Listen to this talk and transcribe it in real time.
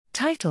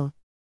Title: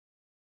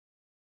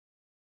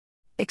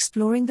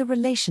 Exploring the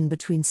relation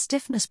between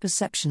stiffness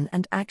perception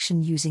and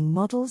action using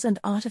models and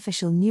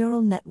artificial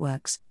neural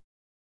networks.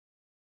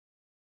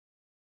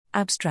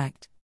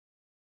 Abstract: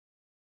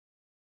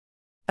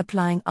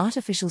 Applying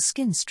artificial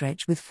skin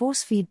stretch with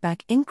force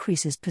feedback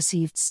increases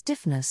perceived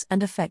stiffness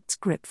and affects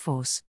grip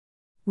force.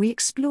 We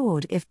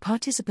explored if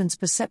participants'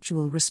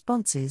 perceptual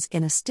responses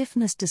in a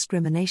stiffness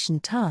discrimination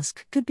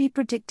task could be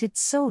predicted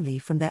solely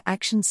from their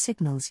action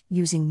signals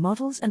using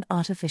models and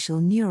artificial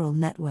neural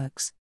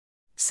networks.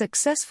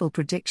 Successful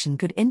prediction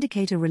could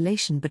indicate a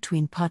relation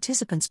between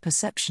participants'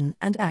 perception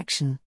and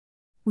action.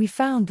 We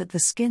found that the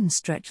skin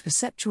stretch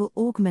perceptual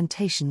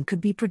augmentation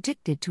could be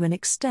predicted to an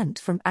extent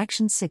from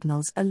action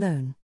signals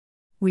alone.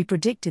 We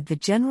predicted the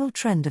general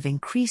trend of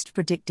increased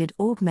predicted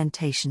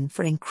augmentation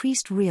for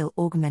increased real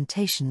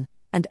augmentation,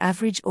 and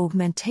average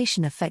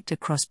augmentation effect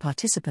across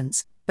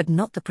participants, but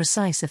not the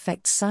precise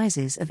effect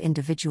sizes of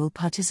individual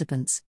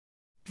participants.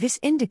 This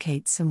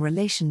indicates some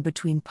relation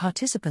between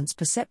participants'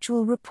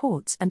 perceptual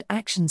reports and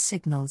action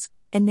signals,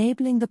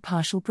 enabling the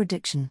partial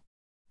prediction.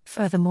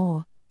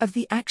 Furthermore, of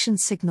the action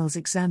signals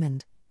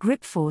examined,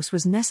 grip force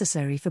was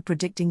necessary for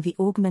predicting the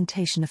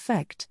augmentation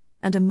effect,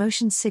 and a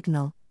motion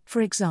signal,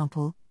 for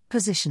example,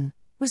 position,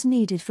 was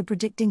needed for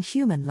predicting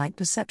human-like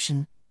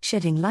perception,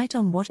 shedding light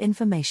on what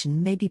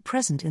information may be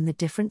present in the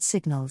different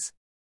signals.